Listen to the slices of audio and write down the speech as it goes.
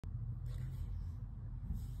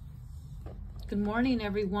Good morning,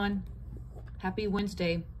 everyone. Happy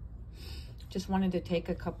Wednesday. Just wanted to take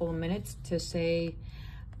a couple of minutes to say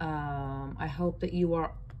I hope that you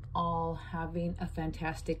are all having a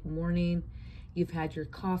fantastic morning. You've had your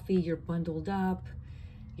coffee, you're bundled up,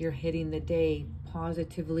 you're hitting the day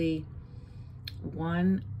positively.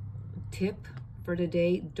 One tip for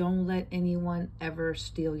today: don't let anyone ever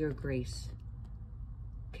steal your grace.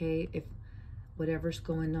 Okay, if whatever's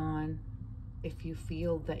going on, if you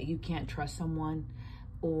feel that you can't trust someone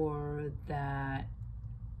or that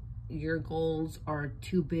your goals are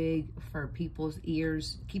too big for people's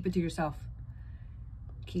ears, keep it to yourself.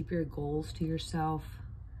 Keep your goals to yourself.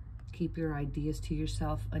 Keep your ideas to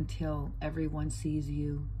yourself until everyone sees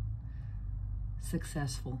you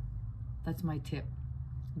successful. That's my tip.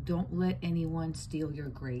 Don't let anyone steal your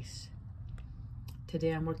grace.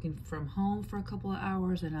 Today I'm working from home for a couple of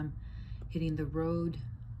hours and I'm hitting the road.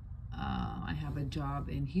 I have a job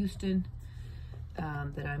in Houston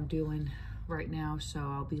that I'm doing right now, so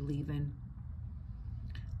I'll be leaving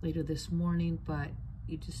later this morning, but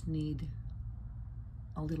you just need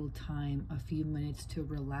a little time, a few minutes to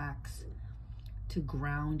relax, to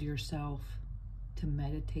ground yourself, to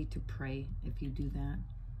meditate, to pray. If you do that,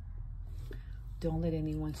 don't let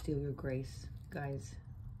anyone steal your grace. Guys,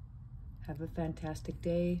 have a fantastic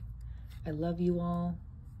day. I love you all.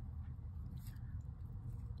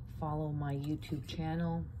 Follow my YouTube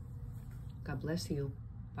channel. God bless you.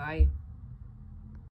 Bye.